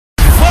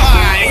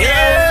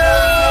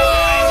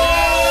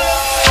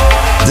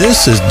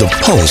This is the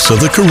Pulse of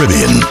the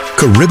Caribbean,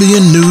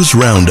 Caribbean News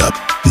Roundup.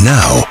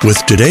 Now,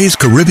 with today's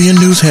Caribbean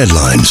news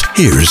headlines,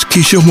 here's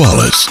Keisha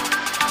Wallace.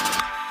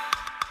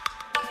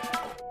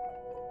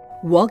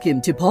 Welcome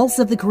to Pulse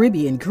of the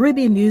Caribbean,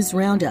 Caribbean News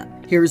Roundup.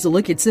 Here's a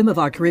look at some of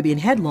our Caribbean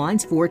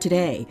headlines for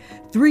today.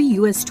 3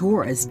 U.S.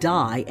 tourists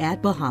die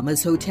at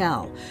Bahamas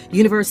Hotel.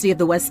 University of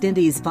the West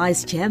Indies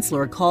Vice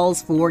Chancellor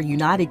calls for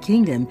United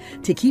Kingdom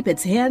to keep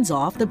its hands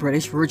off the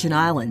British Virgin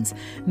Islands.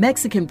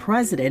 Mexican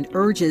president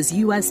urges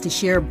U.S. to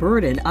share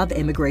burden of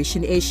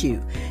immigration issue.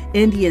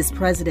 India's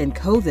President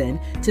Kovind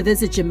to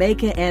visit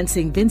Jamaica and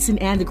St. Vincent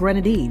and the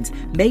Grenadines,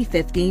 May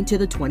 15 to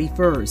the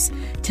 21st.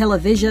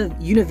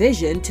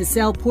 Univision to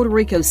sell Puerto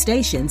Rico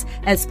stations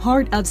as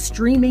part of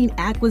streaming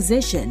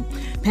acquisition.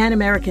 Pan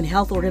American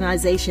Health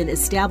Organization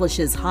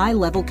establishes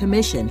high-level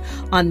commission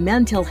on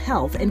mental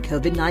health and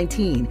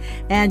COVID-19.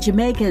 And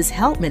Jamaica's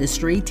health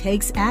ministry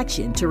takes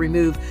action to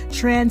remove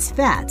trans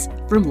fats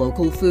from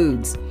local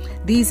foods.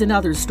 These and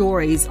other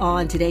stories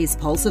on today's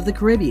Pulse of the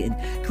Caribbean,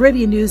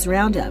 Caribbean News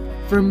Roundup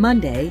for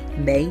Monday,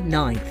 May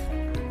 9th.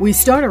 We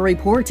start our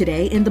report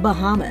today in the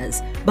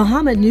Bahamas.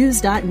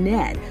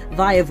 BahamaNews.net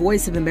via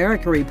Voice of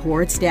America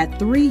reports that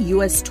 3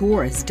 U.S.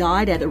 tourists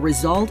died as a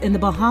result in the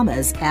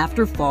Bahamas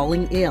after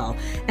falling ill,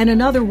 and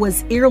another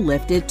was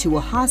airlifted to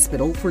a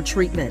hospital for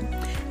treatment.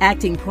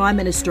 Acting Prime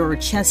Minister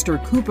Chester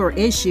Cooper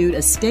issued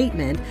a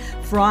statement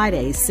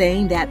Friday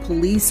saying that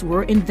police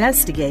were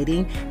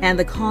investigating and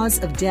the cause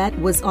of death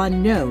was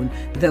unknown,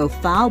 though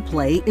foul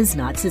play is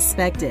not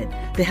suspected.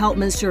 The Health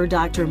Minister,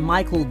 Dr.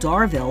 Michael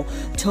Darville,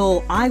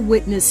 told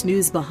Eyewitness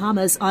News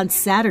Bahamas on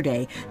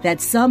Saturday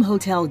that some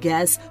hotel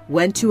guests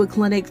went to a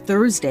clinic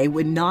Thursday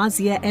with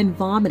nausea and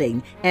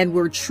vomiting and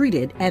were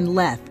treated and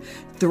left.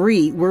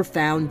 3 were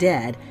found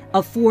dead.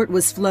 A 4th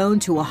was flown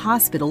to a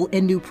hospital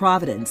in New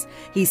Providence.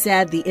 He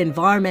said the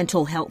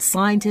environmental health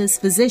scientists,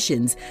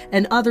 physicians,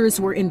 and others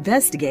were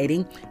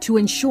investigating to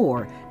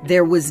ensure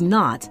there was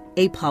not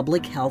a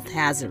public health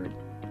hazard.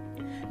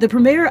 The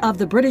Premier of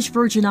the British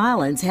Virgin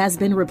Islands has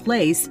been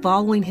replaced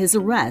following his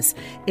arrest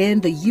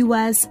in the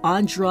U.S.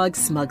 on drug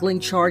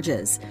smuggling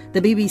charges. The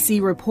BBC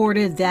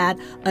reported that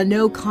a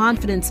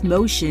no-confidence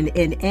motion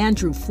in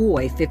Andrew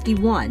Foy,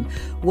 51,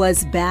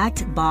 was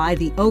backed by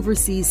the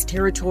Overseas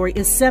Territory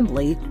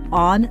Assembly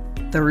on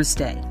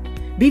Thursday.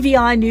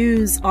 BVI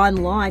News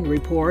Online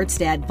reports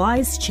that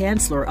Vice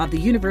Chancellor of the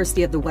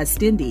University of the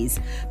West Indies,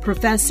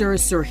 Professor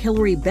Sir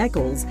Hilary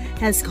Beckles,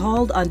 has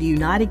called on the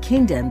United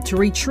Kingdom to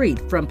retreat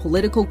from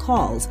political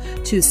calls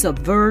to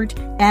subvert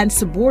and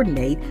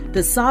subordinate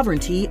the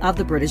sovereignty of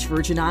the British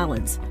Virgin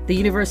Islands. The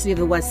University of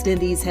the West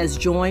Indies has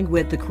joined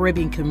with the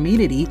Caribbean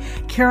Community,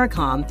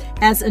 CARICOM,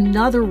 as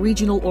another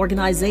regional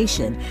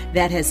organization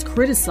that has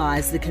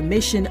criticized the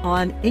Commission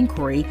on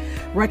Inquiry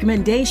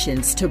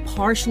recommendations to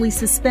partially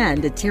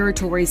suspend the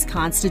territory's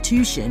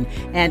constitution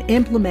and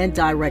implement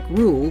direct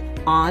rule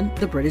on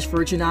the British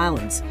Virgin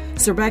Islands.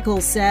 Sir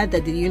Beckles said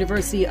that the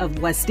University of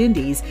West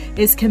Indies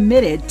is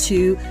committed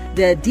to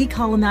the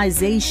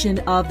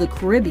decolonization of the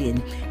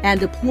Caribbean and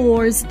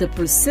deplores the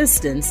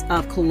persistence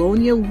of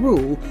colonial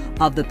rule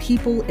of the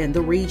people in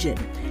the region.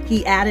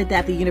 He added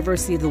that the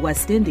University of the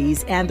West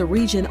Indies and the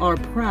region are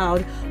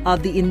proud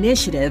of the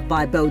initiative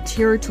by both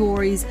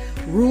territories,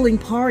 ruling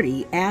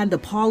party, and the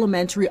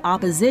parliamentary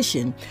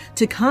opposition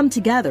to come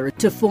together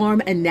to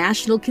form a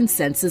national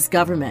consensus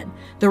government.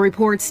 The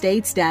report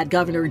states that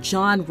Governor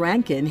John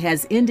Rankin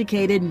has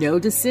indicated no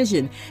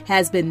decision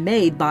has been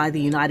made by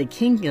the United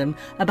Kingdom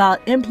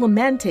about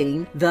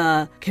implementing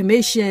the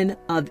Commission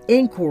of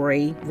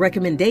Inquiry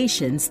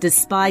recommendations,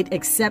 despite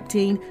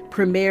accepting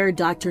Premier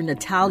Dr.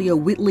 Natalia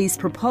Whitley's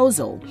proposal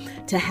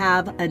to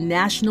have a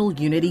national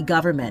unity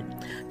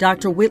government.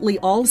 Dr. Whitley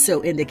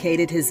also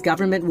indicated his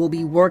government will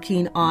be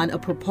working on a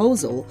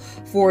proposal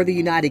for the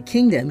United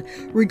Kingdom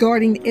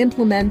regarding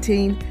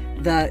implementing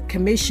the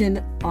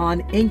Commission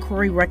on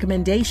Inquiry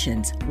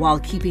recommendations while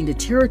keeping the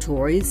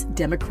territory's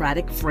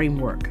democratic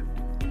framework.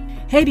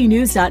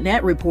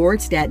 HaitiNews.net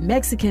reports that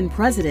Mexican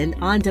President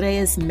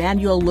Andrés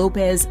Manuel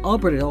López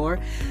Obrador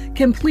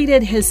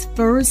completed his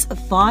first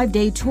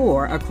 5-day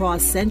tour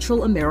across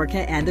Central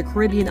America and the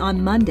Caribbean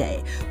on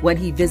Monday when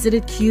he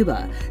visited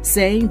Cuba,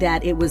 saying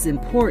that it was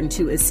important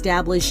to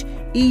establish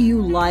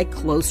EU-like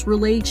close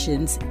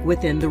relations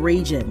within the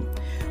region.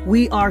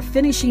 We are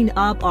finishing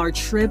up our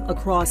trip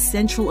across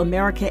Central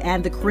America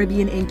and the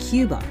Caribbean in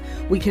Cuba.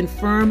 We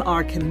confirm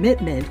our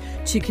commitment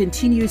to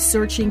continue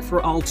searching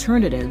for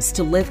alternatives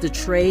to lift the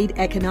trade,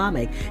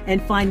 economic,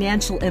 and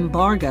financial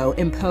embargo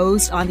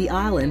imposed on the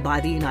island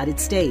by the United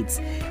States.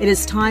 It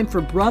is time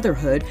for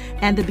brotherhood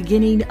and the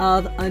beginning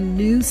of a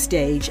new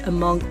stage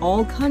among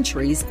all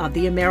countries of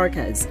the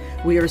Americas.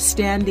 We are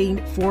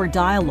standing for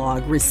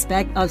dialogue,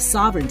 respect of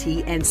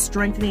sovereignty, and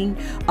strengthening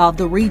of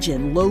the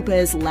region,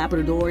 López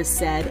Obrador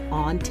said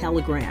on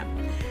Telegram.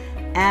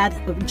 At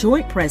a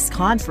joint press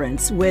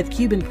conference with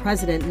Cuban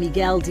President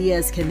Miguel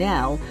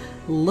Díaz-Canel,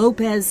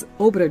 López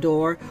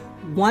Obrador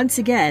once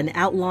again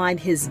outlined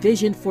his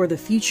vision for the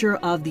future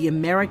of the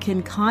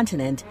American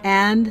continent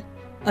and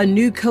a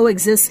new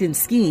coexistence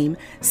scheme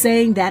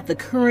saying that the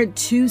current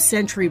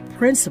two-century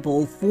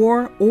principle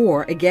for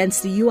or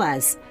against the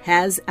U.S.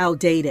 has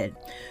outdated.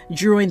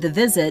 During the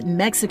visit,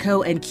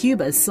 Mexico and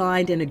Cuba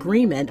signed an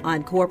agreement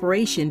on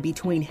cooperation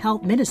between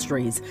health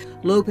ministries.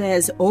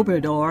 López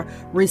Obrador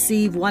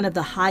received one of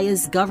the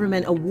highest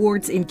government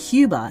awards in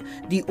Cuba,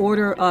 the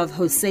Order of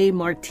José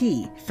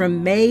Martí.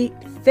 From May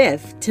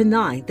 5th to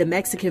 9th, the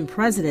Mexican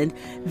president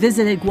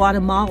visited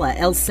Guatemala,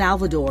 El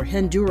Salvador,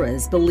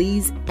 Honduras,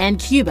 Belize, and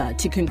Cuba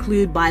to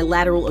conclude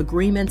bilateral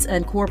agreements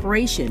and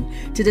cooperation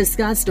to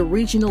discuss the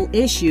regional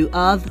issue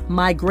of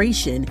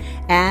migration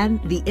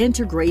and the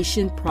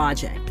integration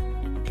project.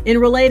 In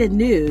related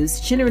news,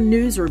 China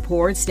News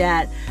reports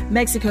that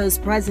Mexico's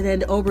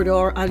President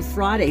Obrador on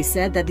Friday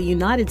said that the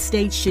United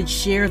States should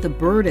share the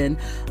burden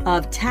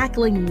of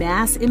tackling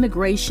mass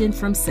immigration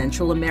from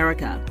Central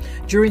America.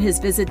 During his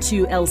visit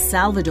to El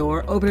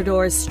Salvador,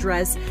 Obrador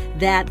stressed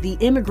that the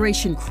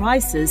immigration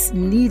crisis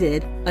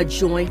needed a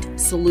joint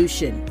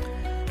solution.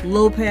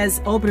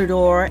 López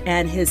Obrador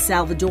and his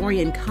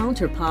Salvadorian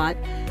counterpart,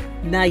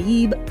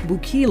 Nayib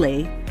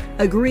Bukele,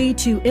 agreed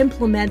to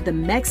implement the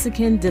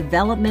Mexican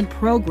development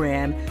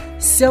program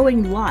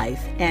Sowing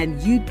Life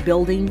and Youth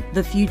Building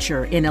the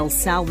Future in El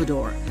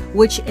Salvador,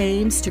 which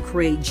aims to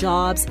create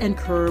jobs and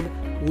curb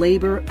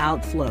labor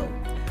outflow.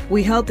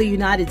 We hope the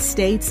United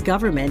States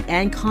government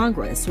and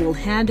Congress will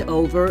hand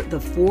over the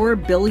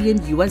 $4 billion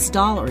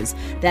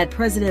that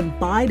President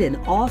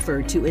Biden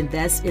offered to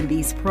invest in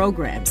these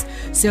programs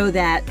so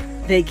that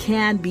they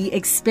can be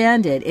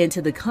expanded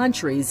into the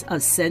countries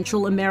of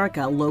Central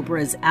America,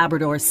 López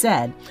Obrador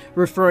said,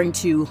 referring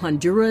to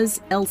Honduras,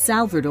 El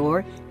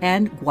Salvador,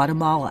 and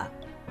Guatemala.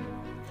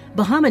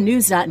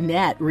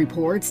 BahamaNews.net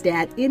reports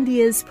that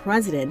India's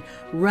President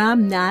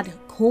Ram Nath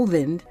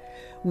Kovind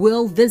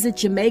will visit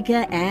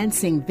Jamaica and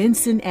St.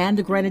 Vincent and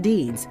the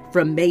Grenadines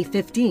from May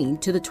 15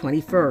 to the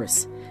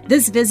 21st.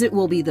 This visit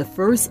will be the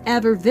first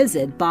ever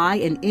visit by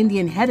an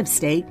Indian head of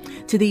state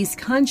to these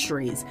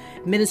countries,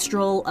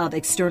 Ministry of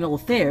External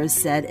Affairs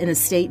said in a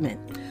statement.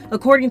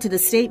 According to the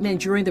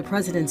statement, during the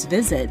president's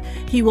visit,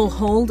 he will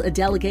hold a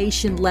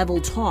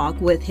delegation-level talk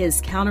with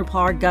his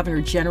counterpart,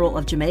 Governor General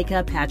of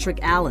Jamaica, Patrick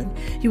Allen.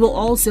 He will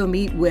also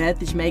meet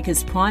with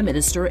Jamaica's Prime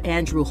Minister,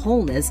 Andrew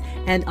Holness,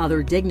 and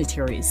other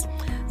dignitaries.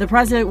 The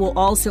president will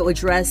also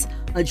address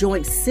a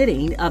joint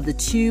sitting of the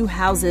two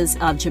houses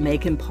of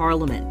Jamaican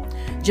Parliament.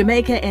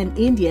 Jamaica and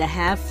India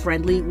have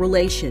friendly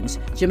relations.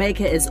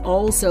 Jamaica is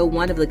also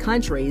one of the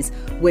countries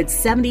with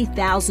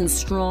 70,000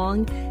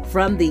 strong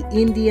from the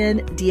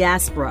Indian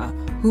diaspora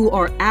who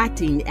are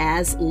acting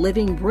as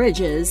living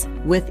bridges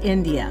with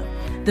India.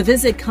 The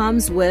visit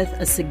comes with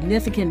a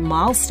significant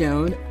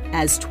milestone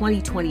as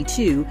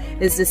 2022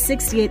 is the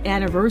 60th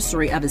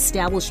anniversary of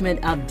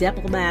establishment of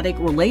diplomatic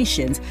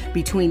relations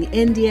between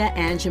India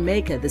and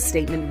Jamaica, the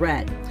statement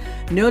read.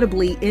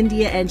 Notably,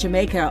 India and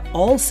Jamaica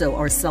also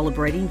are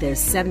celebrating their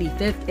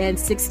 75th and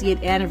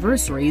 60th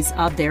anniversaries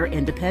of their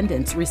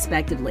independence,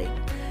 respectively.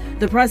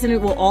 The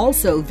president will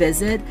also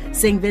visit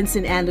St.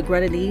 Vincent and the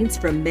Grenadines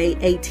from May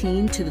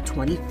 18 to the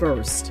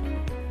 21st.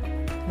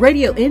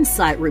 Radio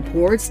Insight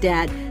reports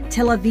that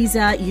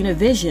Televisa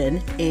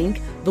Univision, Inc.,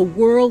 the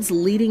world's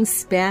leading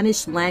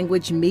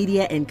Spanish-language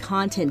media and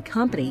content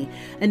company,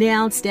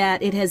 announced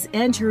that it has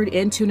entered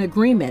into an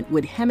agreement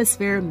with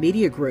Hemisphere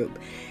Media Group,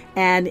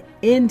 an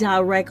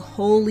indirect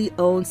wholly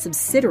owned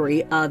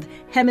subsidiary of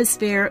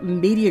Hemisphere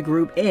Media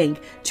Group,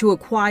 Inc., to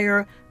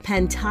acquire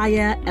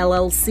Pantaya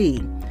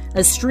LLC,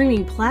 a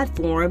streaming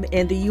platform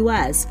in the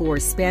U.S. for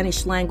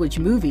Spanish-language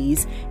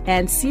movies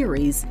and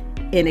series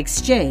in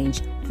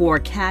exchange for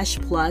cash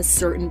plus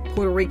certain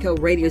Puerto Rico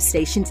radio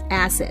stations'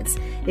 assets,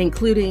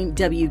 including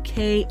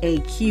WKAQ-AM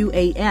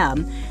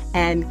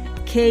and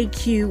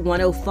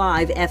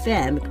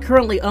KQ105-FM,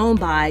 currently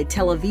owned by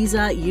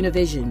Televisa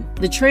Univision.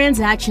 The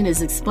transaction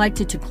is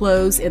expected to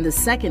close in the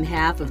second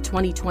half of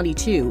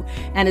 2022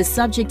 and is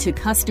subject to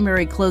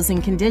customary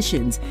closing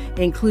conditions,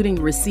 including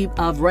receipt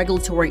of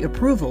regulatory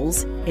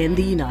approvals in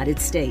the United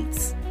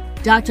States.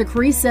 Dr.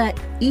 Carissa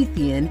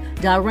Etienne,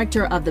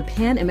 director of the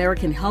Pan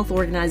American Health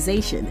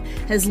Organization,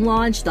 has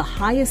launched the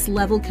highest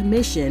level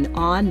commission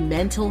on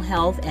mental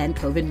health and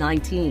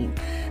COVID-19.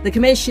 The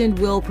commission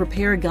will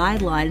prepare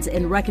guidelines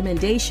and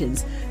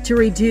recommendations to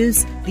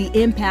reduce the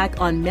impact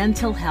on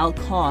mental health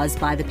caused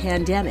by the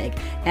pandemic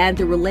and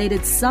the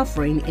related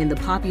suffering in the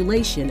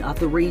population of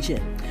the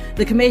region.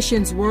 The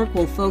commission's work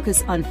will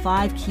focus on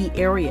 5 key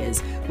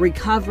areas: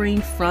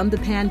 recovering from the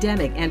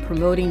pandemic and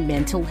promoting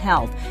mental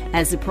health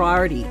as a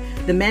priority,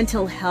 the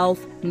mental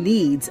health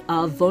needs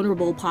of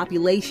vulnerable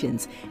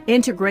populations,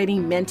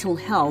 integrating mental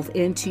health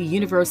into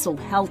universal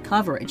health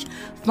coverage,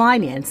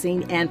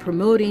 financing and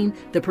promoting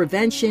the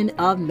prevention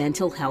of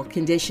mental health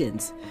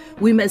conditions.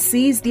 We must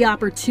seize the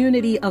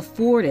opportunity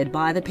afforded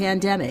by the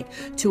pandemic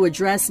to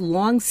address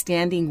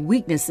long-standing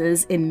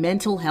weaknesses in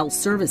mental health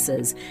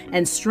services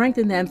and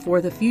strengthen them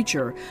for the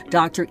future,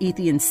 Dr.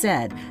 Etienne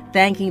said,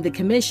 thanking the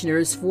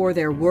commissioners for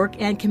their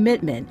work and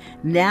commitment.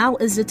 Now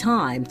is the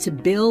time to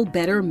build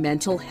better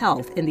mental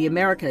health in the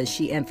Americas,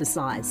 she he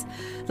emphasized.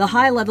 The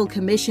High-Level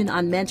Commission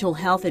on Mental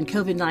Health and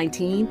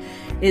COVID-19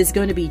 is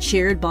going to be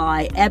chaired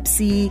by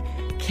Epsi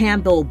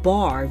Campbell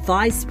Barr,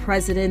 Vice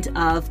President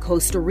of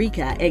Costa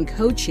Rica, and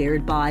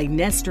co-chaired by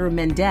Nestor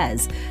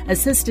Mendez,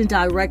 Assistant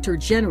Director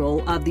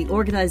General of the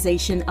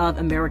Organization of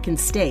American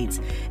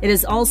States. It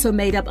is also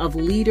made up of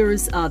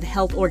leaders of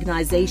health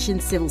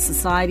organizations, civil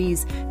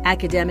societies,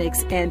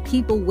 academics, and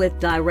people with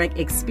direct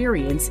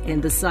experience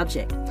in the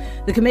subject.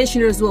 The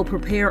commissioners will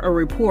prepare a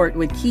report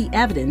with key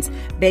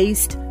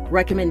evidence-based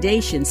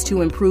recommendations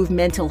to improve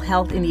mental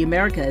health in the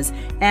Americas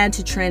and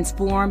to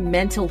transform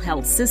mental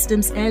health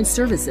systems and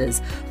services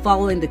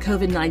following the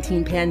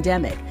COVID-19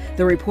 pandemic.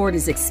 The report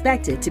is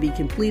expected to be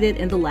completed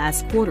in the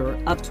last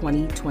quarter of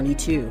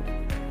 2022.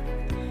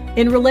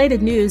 In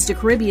related news, the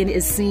Caribbean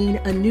is seeing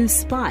a new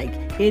spike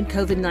in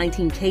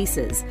COVID-19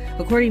 cases.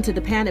 According to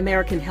the Pan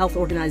American Health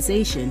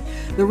Organization,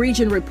 the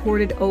region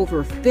reported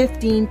over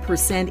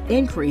 15%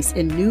 increase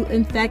in new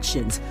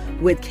infections,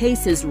 with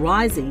cases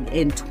rising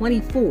in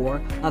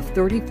 24 of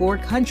 34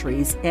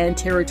 countries and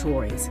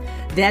territories.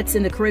 Deaths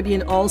in the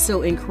Caribbean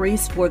also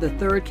increased for the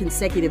third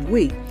consecutive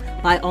week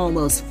by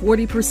almost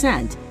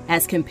 40%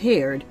 as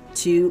compared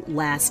to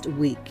last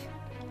week.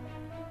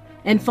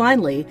 And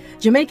finally,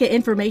 Jamaica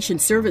Information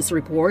Service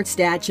reports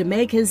that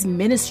Jamaica's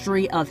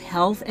Ministry of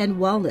Health and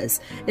Wellness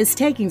is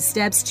taking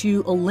steps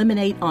to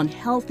eliminate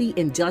unhealthy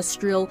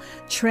industrial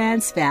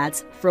trans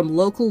fats from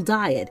local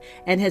diet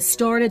and has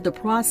started the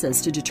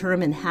process to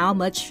determine how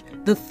much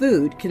the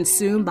food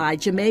consumed by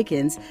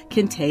Jamaicans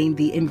contain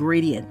the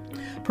ingredient.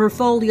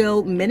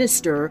 Portfolio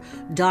Minister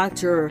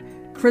Dr.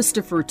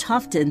 Christopher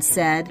Tufton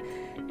said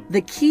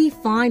the key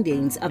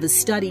findings of a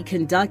study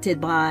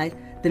conducted by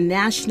the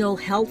National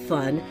Health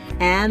Fund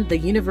and the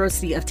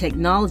University of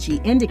Technology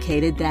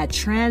indicated that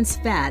trans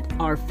fat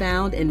are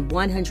found in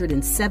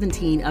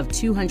 117 of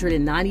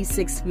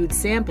 296 food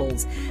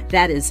samples.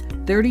 That is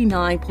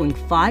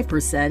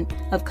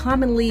 39.5% of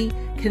commonly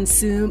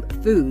consumed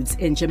foods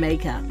in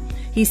Jamaica.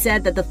 He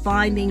said that the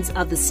findings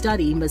of the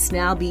study must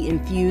now be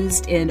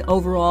infused in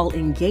overall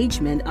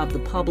engagement of the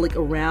public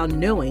around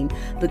knowing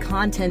the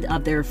content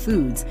of their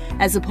foods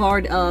as a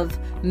part of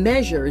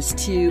measures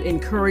to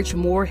encourage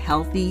more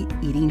healthy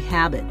eating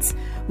habits.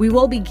 We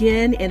will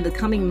begin in the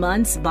coming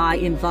months by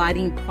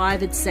inviting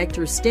private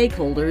sector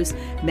stakeholders,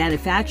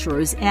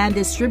 manufacturers, and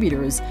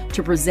distributors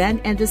to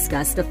present and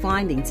discuss the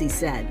findings, he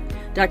said.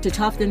 Dr.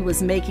 Tufton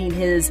was making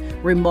his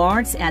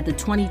remarks at the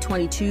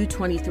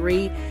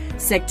 2022-23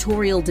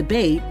 sectorial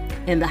debate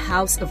in the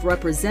House of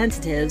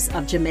Representatives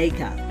of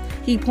Jamaica.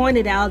 He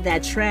pointed out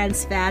that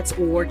trans fats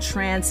or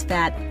trans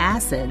fat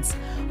acids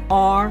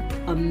are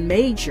a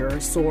major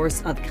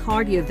source of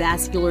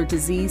cardiovascular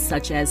disease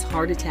such as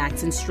heart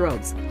attacks and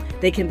strokes.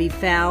 They can be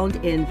found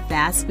in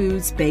fast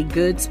foods, baked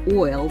goods,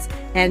 oils,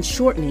 and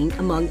shortening,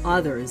 among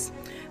others.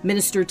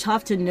 Minister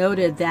Tufton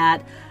noted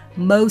that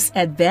most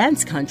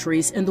advanced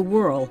countries in the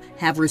world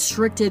have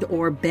restricted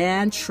or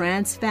banned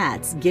trans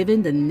fats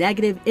given the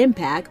negative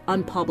impact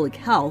on public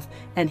health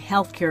and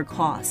healthcare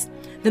costs.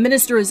 The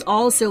minister is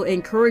also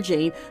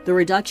encouraging the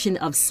reduction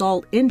of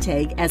salt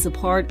intake as a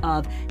part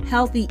of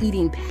healthy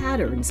eating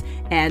patterns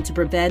and to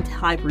prevent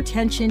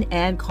hypertension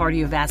and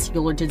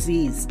cardiovascular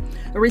disease.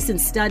 A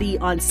recent study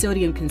on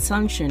sodium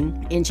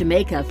consumption in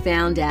Jamaica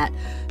found that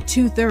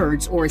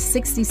 2/3 or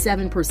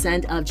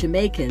 67% of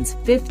Jamaicans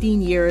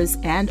 15 years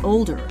and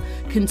older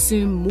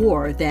consume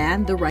more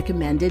than the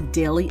recommended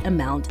daily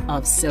amount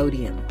of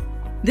sodium.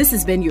 This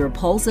has been your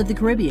Pulse of the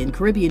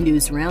Caribbean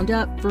News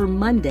Roundup for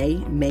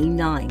Monday, May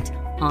 9th.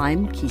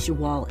 I'm Keisha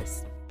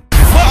Wallace.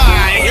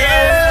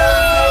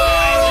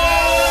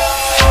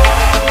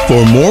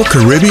 For more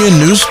Caribbean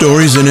news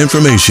stories and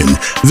information,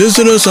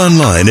 visit us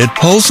online at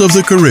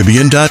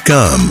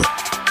pulseofthecaribbean.com.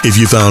 If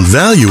you found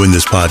value in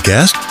this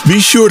podcast, be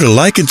sure to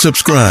like and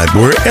subscribe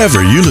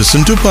wherever you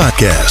listen to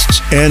podcasts.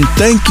 And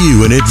thank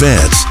you in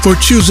advance for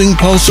choosing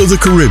Pulse of the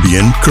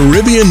Caribbean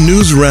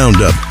News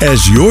Roundup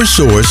as your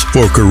source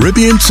for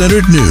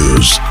Caribbean-centered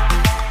news.